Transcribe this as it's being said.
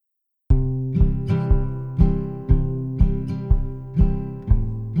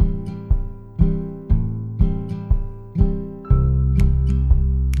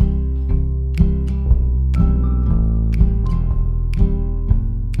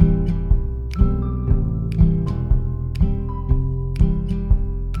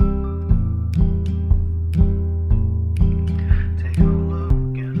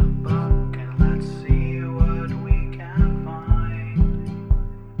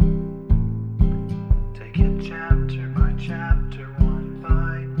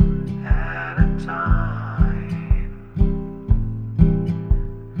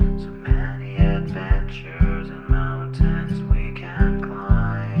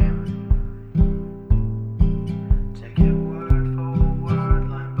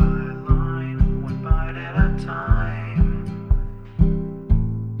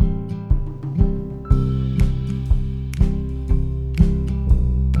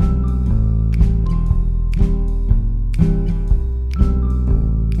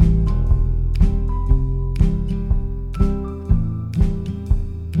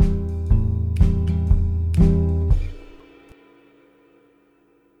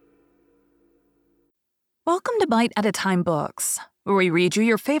Welcome to Bite at a Time Books, where we read you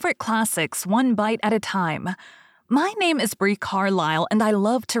your favorite classics one bite at a time. My name is Brie Carlisle, and I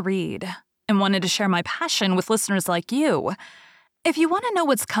love to read, and wanted to share my passion with listeners like you. If you want to know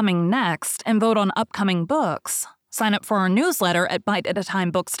what's coming next and vote on upcoming books, sign up for our newsletter at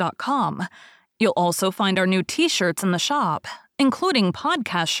biteatatimebooks.com. You'll also find our new t-shirts in the shop, including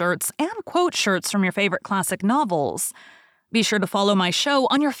podcast shirts and quote shirts from your favorite classic novels. Be sure to follow my show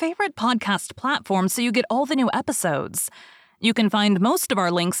on your favorite podcast platform so you get all the new episodes. You can find most of our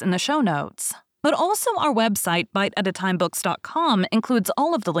links in the show notes, but also our website, biteatatimebooks.com, includes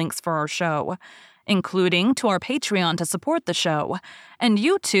all of the links for our show, including to our Patreon to support the show, and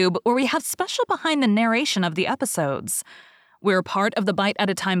YouTube, where we have special behind the narration of the episodes. We're part of the Bite at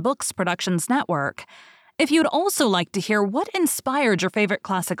a Time Books Productions Network. If you'd also like to hear what inspired your favorite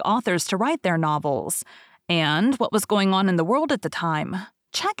classic authors to write their novels, and what was going on in the world at the time,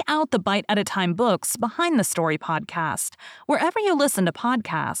 check out the Bite at a Time Books Behind the Story podcast, wherever you listen to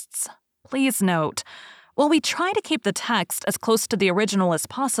podcasts. Please note, while we try to keep the text as close to the original as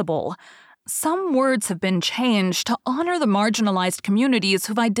possible, some words have been changed to honor the marginalized communities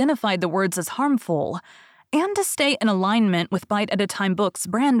who've identified the words as harmful, and to stay in alignment with Bite at a Time Books'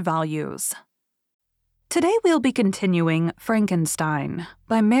 brand values. Today we'll be continuing Frankenstein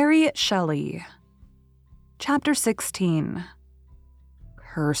by Mary Shelley. Chapter 16.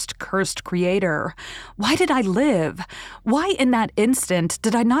 Cursed creator. Why did I live? Why in that instant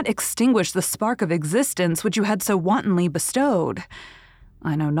did I not extinguish the spark of existence which you had so wantonly bestowed?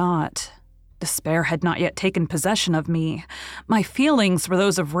 I know not. Despair had not yet taken possession of me. My feelings were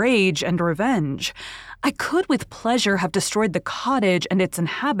those of rage and revenge. I could with pleasure have destroyed the cottage and its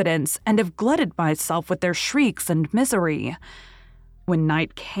inhabitants and have glutted myself with their shrieks and misery. When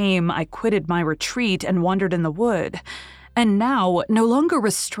night came, I quitted my retreat and wandered in the wood, and now, no longer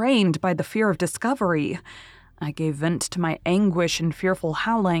restrained by the fear of discovery, I gave vent to my anguish in fearful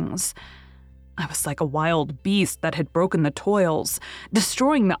howlings. I was like a wild beast that had broken the toils,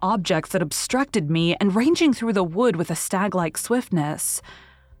 destroying the objects that obstructed me and ranging through the wood with a stag-like swiftness.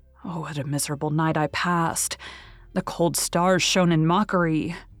 Oh, what a miserable night I passed. The cold stars shone in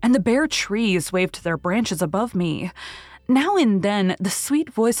mockery, and the bare trees waved their branches above me. Now and then, the sweet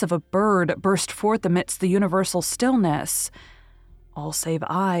voice of a bird burst forth amidst the universal stillness. All save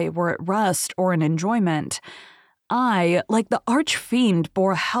I were at rest or in enjoyment. I, like the arch-fiend,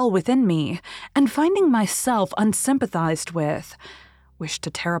 bore hell within me, and finding myself unsympathized with, wished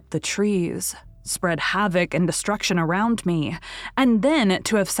to tear up the trees, spread havoc and destruction around me, and then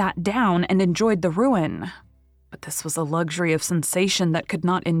to have sat down and enjoyed the ruin. But this was a luxury of sensation that could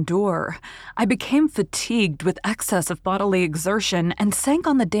not endure. I became fatigued with excess of bodily exertion and sank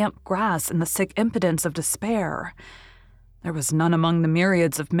on the damp grass in the sick impotence of despair. There was none among the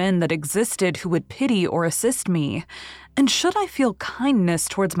myriads of men that existed who would pity or assist me, and should I feel kindness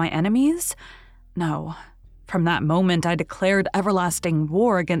towards my enemies? No. From that moment I declared everlasting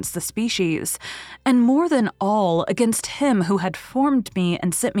war against the species, and more than all against him who had formed me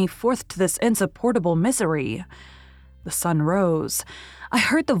and sent me forth to this insupportable misery. The sun rose. I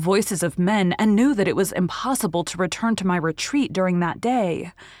heard the voices of men and knew that it was impossible to return to my retreat during that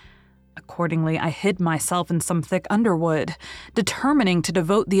day. Accordingly, I hid myself in some thick underwood, determining to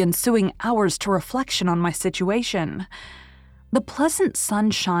devote the ensuing hours to reflection on my situation. The pleasant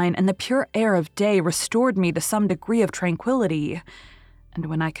sunshine and the pure air of day restored me to some degree of tranquility, and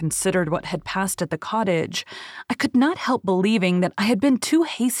when I considered what had passed at the cottage, I could not help believing that I had been too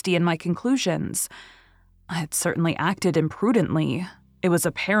hasty in my conclusions. I had certainly acted imprudently. It was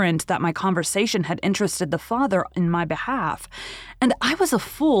apparent that my conversation had interested the father in my behalf, and I was a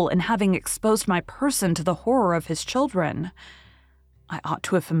fool in having exposed my person to the horror of his children. I ought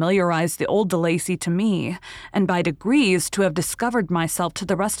to have familiarized the old De Lacy to me, and by degrees to have discovered myself to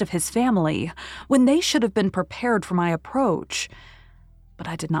the rest of his family, when they should have been prepared for my approach. But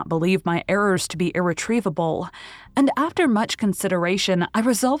I did not believe my errors to be irretrievable, and after much consideration I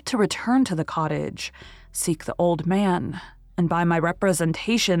resolved to return to the cottage, seek the old man, and by my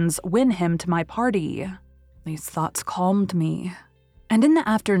representations win him to my party. These thoughts calmed me, and in the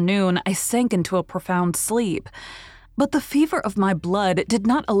afternoon I sank into a profound sleep, but the fever of my blood did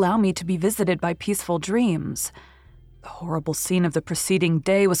not allow me to be visited by peaceful dreams. The horrible scene of the preceding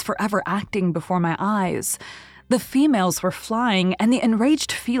day was forever acting before my eyes. The females were flying, and the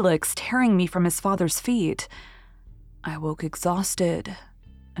enraged Felix tearing me from his father's feet. I awoke exhausted,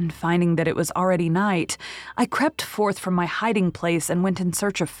 and finding that it was already night, I crept forth from my hiding place and went in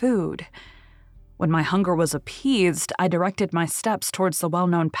search of food. When my hunger was appeased, I directed my steps towards the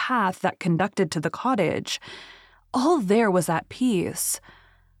well-known path that conducted to the cottage. All there was at peace.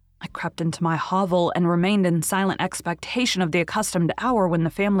 I crept into my hovel and remained in silent expectation of the accustomed hour when the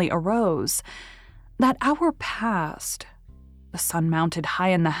family arose. That hour passed. The sun mounted high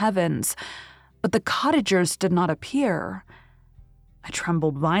in the heavens, but the cottagers did not appear. I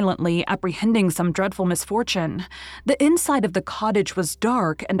trembled violently, apprehending some dreadful misfortune. The inside of the cottage was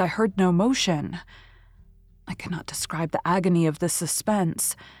dark, and I heard no motion. I cannot describe the agony of this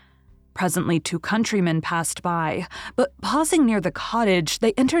suspense. Presently 2 countrymen passed by, but pausing near the cottage,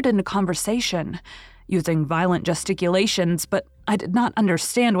 they entered into conversation, using violent gesticulations, but I did not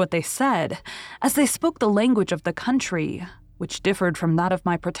understand what they said, as they spoke the language of the country, which differed from that of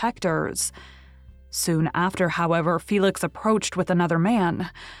my protectors. Soon after, however, Felix approached with another man.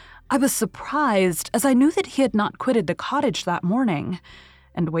 I was surprised, as I knew that he had not quitted the cottage that morning,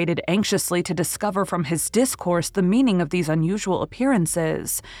 and waited anxiously to discover from his discourse the meaning of these unusual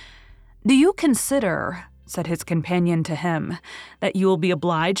appearances. "Do you consider," said his companion to him, "that you will be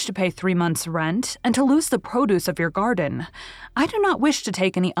obliged to pay 3 months' rent and to lose the produce of your garden? I do not wish to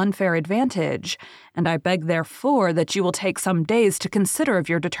take any unfair advantage, and I beg therefore that you will take some days to consider of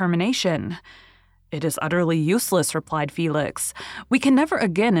your determination." "It is utterly useless," replied Felix. "We can never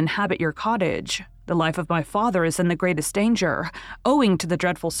again inhabit your cottage. The life of my father is in the greatest danger, owing to the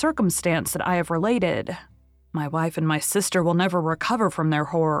dreadful circumstance that I have related. My wife and my sister will never recover from their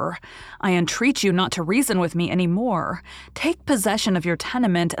horror. I entreat you not to reason with me any more. Take possession of your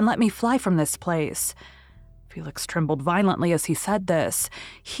tenement and let me fly from this place." Felix trembled violently as he said this.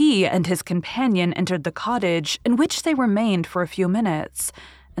 He and his companion entered the cottage, in which they remained for a few minutes,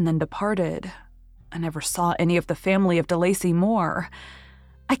 and then departed. I never saw any of the family of de Lacy more.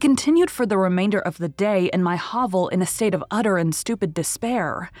 I continued for the remainder of the day in my hovel in a state of utter and stupid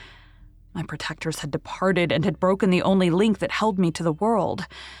despair. My protectors had departed and had broken the only link that held me to the world.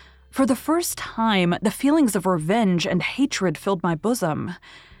 For the first time, the feelings of revenge and hatred filled my bosom,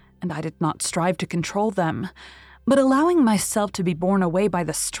 and I did not strive to control them. But allowing myself to be borne away by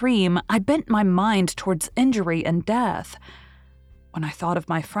the stream, I bent my mind towards injury and death. When I thought of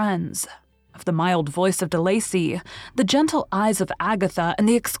my friends, of the mild voice of de Lacy, the gentle eyes of Agatha, and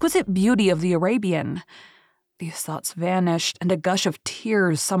the exquisite beauty of the Arabian, these thoughts vanished, and a gush of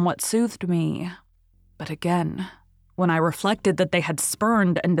tears somewhat soothed me. But again, when I reflected that they had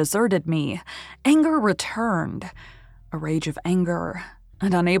spurned and deserted me, anger returned, a rage of anger,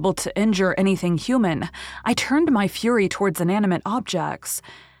 and unable to injure anything human, I turned my fury towards inanimate objects.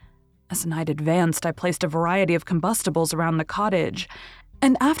 As night advanced, I placed a variety of combustibles around the cottage,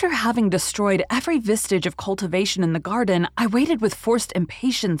 and after having destroyed every vestige of cultivation in the garden, I waited with forced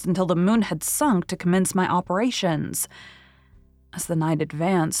impatience until the moon had sunk to commence my operations. As the night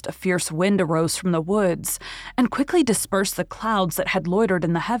advanced, a fierce wind arose from the woods and quickly dispersed the clouds that had loitered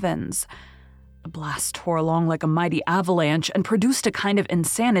in the heavens. The blast tore along like a mighty avalanche and produced a kind of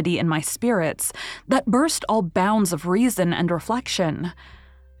insanity in my spirits that burst all bounds of reason and reflection.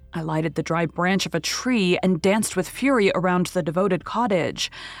 I lighted the dry branch of a tree and danced with fury around the devoted cottage,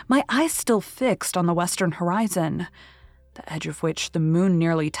 my eyes still fixed on the western horizon, the edge of which the moon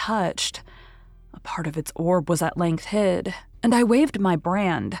nearly touched. A part of its orb was at length hid, and I waved my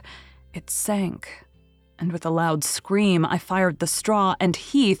brand. It sank, and with a loud scream I fired the straw and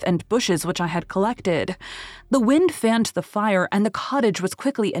heath and bushes which I had collected. The wind fanned the fire, and the cottage was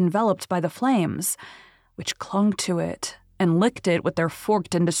quickly enveloped by the flames, which clung to it and licked it with their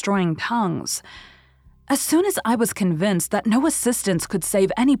forked and destroying tongues. As soon as I was convinced that no assistance could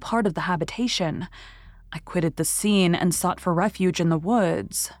save any part of the habitation, I quitted the scene and sought for refuge in the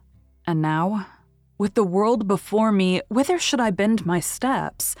woods. And now, with the world before me, whither should I bend my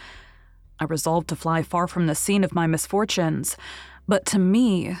steps? I resolved to fly far from the scene of my misfortunes, but to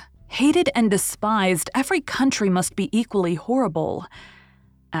me, hated and despised, every country must be equally horrible.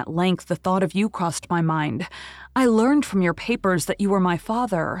 At length the thought of you crossed my mind. I learned from your papers that you were my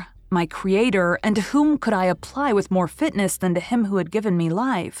father, my creator, and to whom could I apply with more fitness than to him who had given me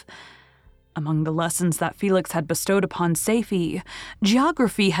life? Among the lessons that Felix had bestowed upon Safie,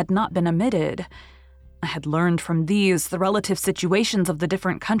 geography had not been omitted. I had learned from these the relative situations of the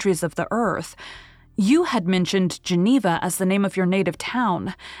different countries of the earth. You had mentioned Geneva as the name of your native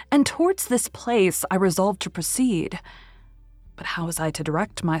town, and towards this place I resolved to proceed. But how was I to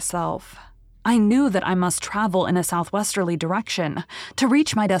direct myself? I knew that I must travel in a southwesterly direction to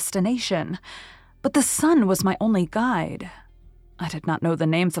reach my destination, but the sun was my only guide. I did not know the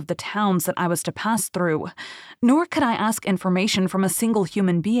names of the towns that I was to pass through, nor could I ask information from a single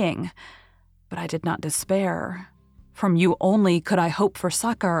human being. But I did not despair. From you only could I hope for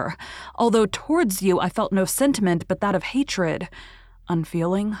succor, although towards you I felt no sentiment but that of hatred.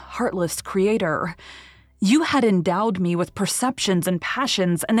 Unfeeling, heartless creator. You had endowed me with perceptions and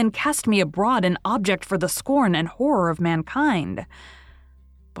passions and then cast me abroad an object for the scorn and horror of mankind.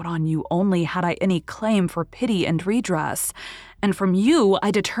 But on you only had I any claim for pity and redress, and from you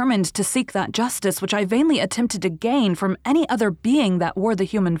I determined to seek that justice which I vainly attempted to gain from any other being that wore the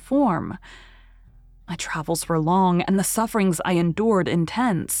human form. My travels were long, and the sufferings I endured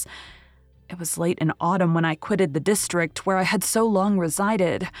intense. It was late in autumn when I quitted the district where I had so long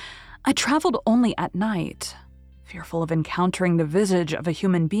resided. I traveled only at night, fearful of encountering the visage of a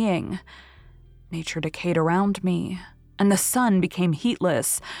human being. Nature decayed around me, and the sun became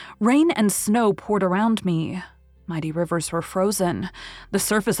heatless. Rain and snow poured around me. Mighty rivers were frozen. The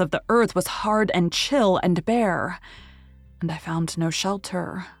surface of the earth was hard and chill and bare. And I found no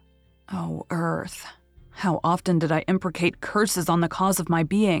shelter. Oh, earth, how often did I imprecate curses on the cause of my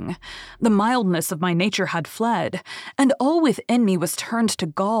being? The mildness of my nature had fled, and all within me was turned to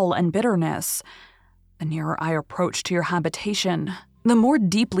gall and bitterness. The nearer I approached to your habitation, the more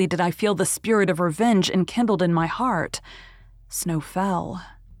deeply did I feel the spirit of revenge enkindled in my heart. Snow fell,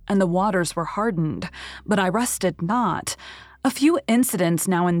 and the waters were hardened, but I rested not. A few incidents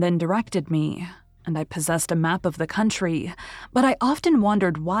now and then directed me, and I possessed a map of the country, but I often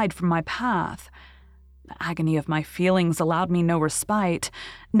wandered wide from my path. The agony of my feelings allowed me no respite.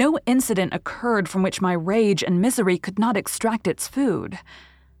 No incident occurred from which my rage and misery could not extract its food.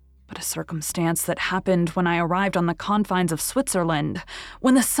 But a circumstance that happened when I arrived on the confines of Switzerland,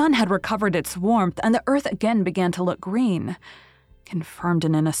 when the sun had recovered its warmth and the earth again began to look green, confirmed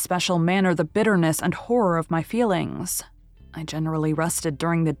in an especial manner the bitterness and horror of my feelings. I generally rested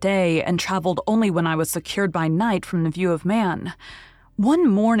during the day and traveled only when I was secured by night from the view of man. One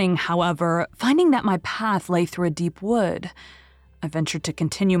morning, however, finding that my path lay through a deep wood, I ventured to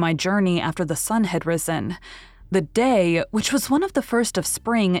continue my journey after the sun had risen. The day, which was one of the first of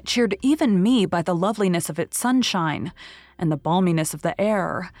spring, cheered even me by the loveliness of its sunshine and the balminess of the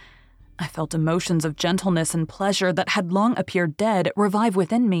air. I felt emotions of gentleness and pleasure that had long appeared dead revive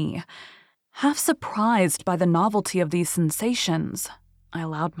within me. Half surprised by the novelty of these sensations, I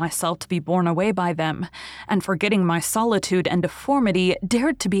allowed myself to be borne away by them, and forgetting my solitude and deformity,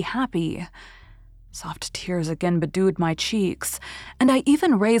 dared to be happy. Soft tears again bedewed my cheeks, and I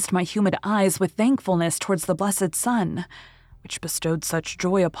even raised my humid eyes with thankfulness towards the blessed sun, which bestowed such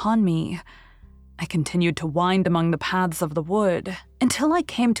joy upon me. I continued to wind among the paths of the wood, until I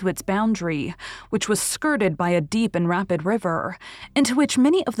came to its boundary, which was skirted by a deep and rapid river, into which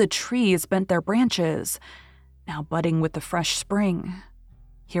many of the trees bent their branches, now budding with the fresh spring.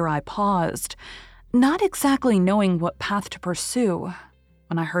 Here I paused, not exactly knowing what path to pursue,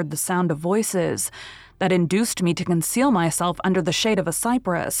 when I heard the sound of voices that induced me to conceal myself under the shade of a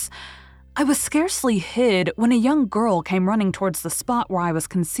cypress. I was scarcely hid when a young girl came running towards the spot where I was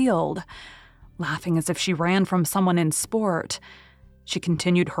concealed, laughing as if she ran from someone in sport. She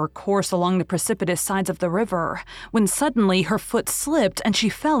continued her course along the precipitous sides of the river, when suddenly her foot slipped and she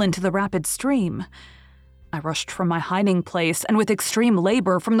fell into the rapid stream. I rushed from my hiding place and with extreme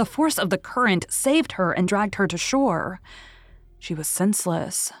labor from the force of the current saved her and dragged her to shore. She was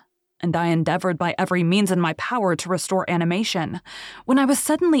senseless, and I endeavored by every means in my power to restore animation, when I was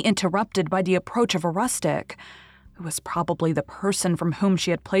suddenly interrupted by the approach of a rustic, who was probably the person from whom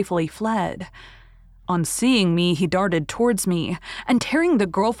she had playfully fled. On seeing me, he darted towards me, and tearing the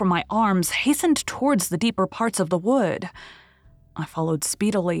girl from my arms, hastened towards the deeper parts of the wood. I followed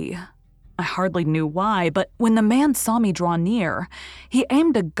speedily. I hardly knew why, but when the man saw me draw near, he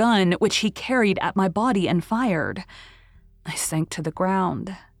aimed a gun which he carried at my body and fired. I sank to the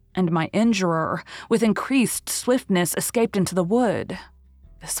ground, and my injurer, with increased swiftness, escaped into the wood.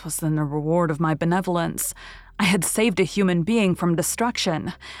 This was then the reward of my benevolence. I had saved a human being from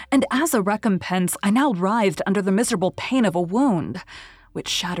destruction, and as a recompense I now writhed under the miserable pain of a wound, which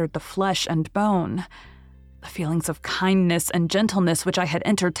shattered the flesh and bone. The feelings of kindness and gentleness which I had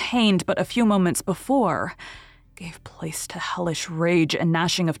entertained but a few moments before gave place to hellish rage and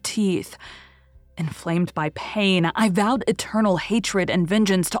gnashing of teeth. Inflamed by pain, I vowed eternal hatred and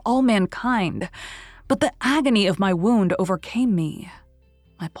vengeance to all mankind, but the agony of my wound overcame me.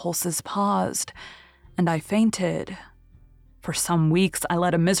 My pulses paused, and I fainted. For some weeks I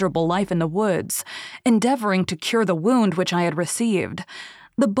led a miserable life in the woods, endeavoring to cure the wound which I had received.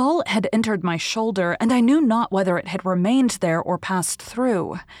 The ball had entered my shoulder, and I knew not whether it had remained there or passed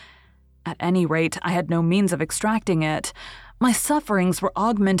through. At any rate, I had no means of extracting it. My sufferings were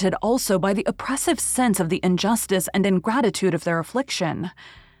augmented also by the oppressive sense of the injustice and ingratitude of their affliction.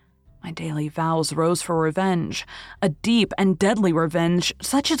 My daily vows rose for revenge, a deep and deadly revenge,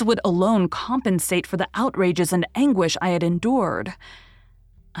 such as would alone compensate for the outrages and anguish I had endured.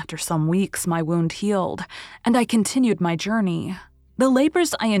 After some weeks, my wound healed, and I continued my journey. The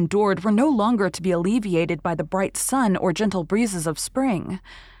labors I endured were no longer to be alleviated by the bright sun or gentle breezes of spring.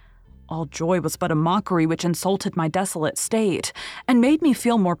 All joy was but a mockery which insulted my desolate state, and made me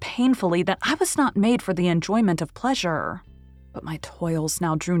feel more painfully that I was not made for the enjoyment of pleasure. But my toils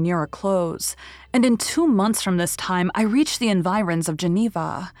now drew near a close, and in 2 months from this time I reached the environs of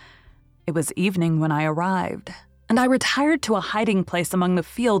Geneva. It was evening when I arrived, and I retired to a hiding place among the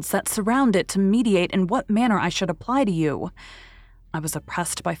fields that surround it to meditate in what manner I should apply to you. I was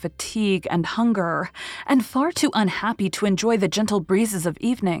oppressed by fatigue and hunger, and far too unhappy to enjoy the gentle breezes of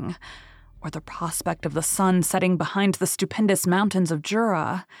evening, or the prospect of the sun setting behind the stupendous mountains of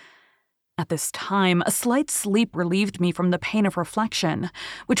Jura. At this time, a slight sleep relieved me from the pain of reflection,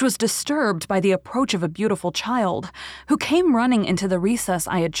 which was disturbed by the approach of a beautiful child, who came running into the recess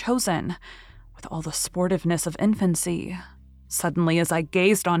I had chosen, with all the sportiveness of infancy. Suddenly, as I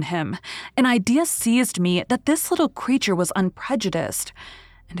gazed on him, an idea seized me that this little creature was unprejudiced,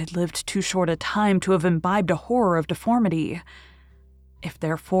 and had lived too short a time to have imbibed a horror of deformity. If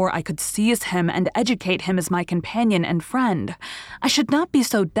therefore I could seize him and educate him as my companion and friend, I should not be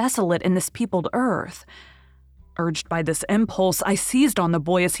so desolate in this peopled earth. Urged by this impulse, I seized on the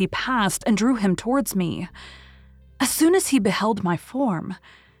boy as he passed and drew him towards me. As soon as he beheld my form,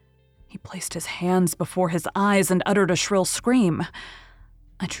 he placed his hands before his eyes and uttered a shrill scream.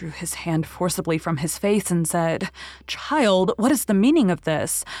 I drew his hand forcibly from his face and said, "Child, what is the meaning of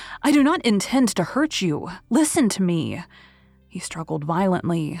this? I do not intend to hurt you. Listen to me." He struggled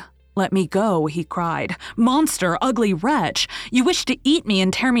violently. "Let me go," he cried. "Monster, ugly wretch! You wish to eat me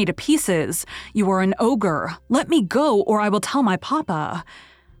and tear me to pieces. You are an ogre. Let me go, or I will tell my papa.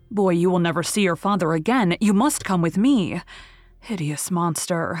 Boy, you will never see your father again. You must come with me. Hideous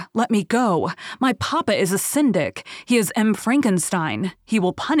monster, let me go. My papa is a syndic. He is M. Frankenstein. He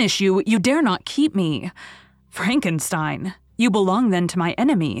will punish you. You dare not keep me." "Frankenstein? You belong then to my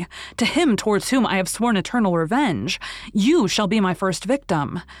enemy, to him towards whom I have sworn eternal revenge. You shall be my first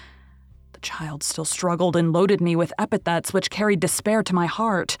victim." The child still struggled and loaded me with epithets which carried despair to my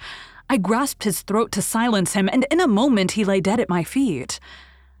heart. I grasped his throat to silence him, and in a moment he lay dead at my feet.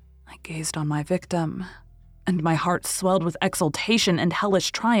 I gazed on my victim, and my heart swelled with exultation and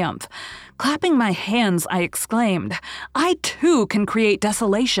hellish triumph. Clapping my hands, I exclaimed, "I too can create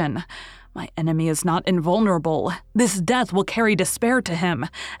desolation. My enemy is not invulnerable. This death will carry despair to him,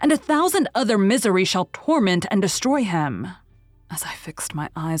 and 1,000 other miseries shall torment and destroy him." As I fixed my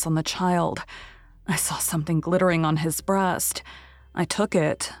eyes on the child, I saw something glittering on his breast. I took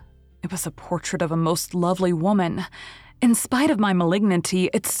it. It was a portrait of a most lovely woman. In spite of my malignity,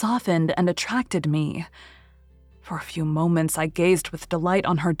 it softened and attracted me. For a few moments I gazed with delight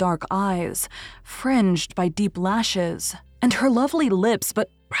on her dark eyes, fringed by deep lashes, and her lovely lips, but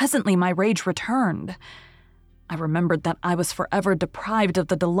presently my rage returned. I remembered that I was forever deprived of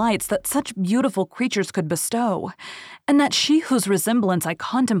the delights that such beautiful creatures could bestow, and that she whose resemblance I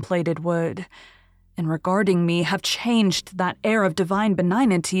contemplated would, in regarding me, have changed that air of divine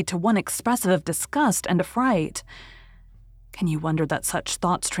benignity to one expressive of disgust and affright. Can you wonder that such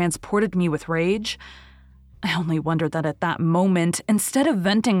thoughts transported me with rage? I only wonder that at that moment, instead of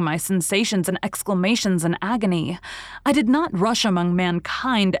venting my sensations in exclamations and agony, I did not rush among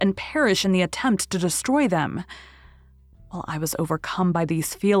mankind and perish in the attempt to destroy them. While I was overcome by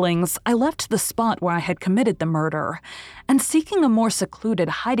these feelings, I left the spot where I had committed the murder, and seeking a more secluded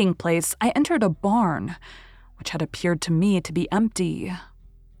hiding place, I entered a barn, which had appeared to me to be empty.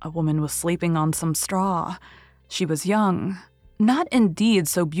 A woman was sleeping on some straw. She was young. Not indeed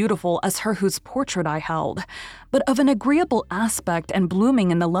so beautiful as her whose portrait I held, but of an agreeable aspect and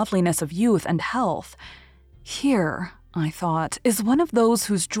blooming in the loveliness of youth and health. Here, I thought, is one of those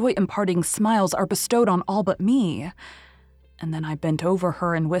whose joy-imparting smiles are bestowed on all but me. And then I bent over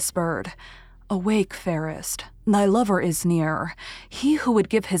her and whispered, "Awake, fairest, thy lover is near, he who would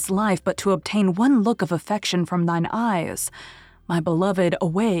give his life but to obtain one look of affection from thine eyes. My beloved,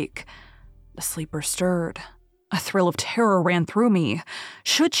 awake." The sleeper stirred. A thrill of terror ran through me.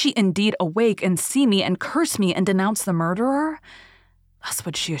 Should she indeed awake and see me and curse me and denounce the murderer? Thus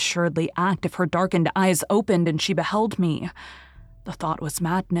would she assuredly act if her darkened eyes opened and she beheld me. The thought was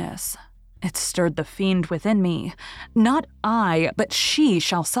madness. It stirred the fiend within me. Not I, but she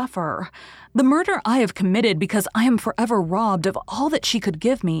shall suffer. The murder I have committed because I am forever robbed of all that she could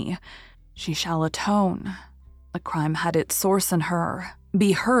give me. She shall atone. The crime had its source in her.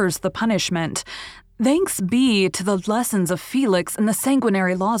 Be hers the punishment. Thanks be to the lessons of Felix and the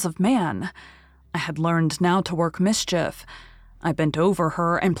sanguinary laws of man. I had learned now to work mischief. I bent over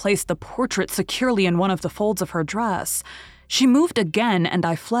her and placed the portrait securely in one of the folds of her dress. She moved again, and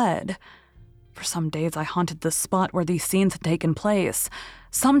I fled. For some days I haunted the spot where these scenes had taken place,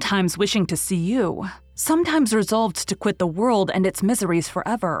 sometimes wishing to see you, sometimes resolved to quit the world and its miseries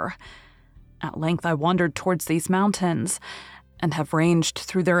forever. At length I wandered towards these mountains, and have ranged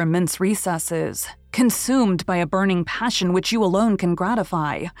through their immense recesses, consumed by a burning passion which you alone can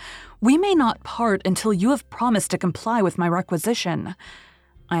gratify. We may not part until you have promised to comply with my requisition.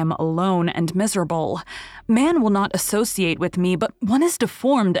 I am alone and miserable. Man will not associate with me, but one as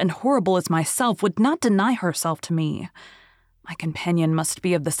deformed and horrible as myself would not deny herself to me. My companion must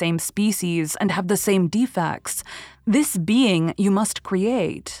be of the same species and have the same defects. This being you must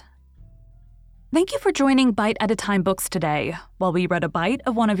create. Thank you for joining Bite at a Time Books today, while we read a bite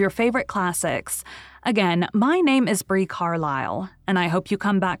of one of your favorite classics. Again, my name is Bree Carlisle, and I hope you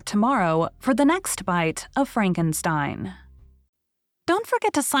come back tomorrow for the next bite of Frankenstein. Don't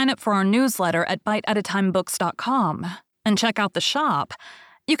forget to sign up for our newsletter at biteatatimebooks.com and check out the shop.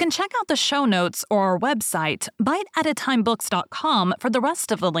 You can check out the show notes or our website, biteatatimebooks.com, for the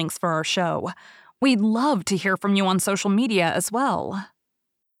rest of the links for our show. We'd love to hear from you on social media as well.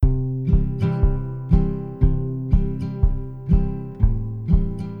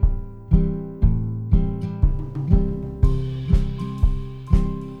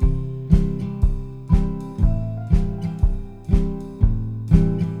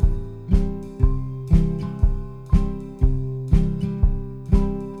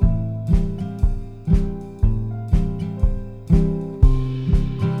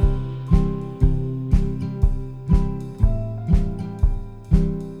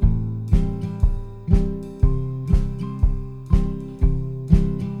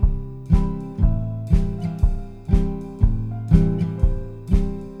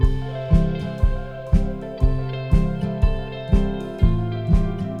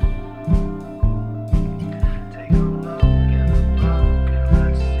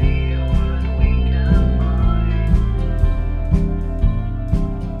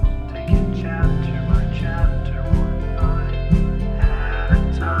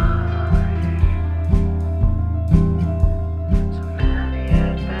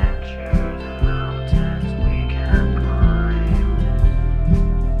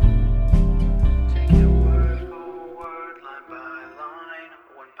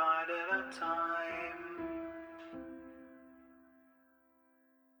 Time.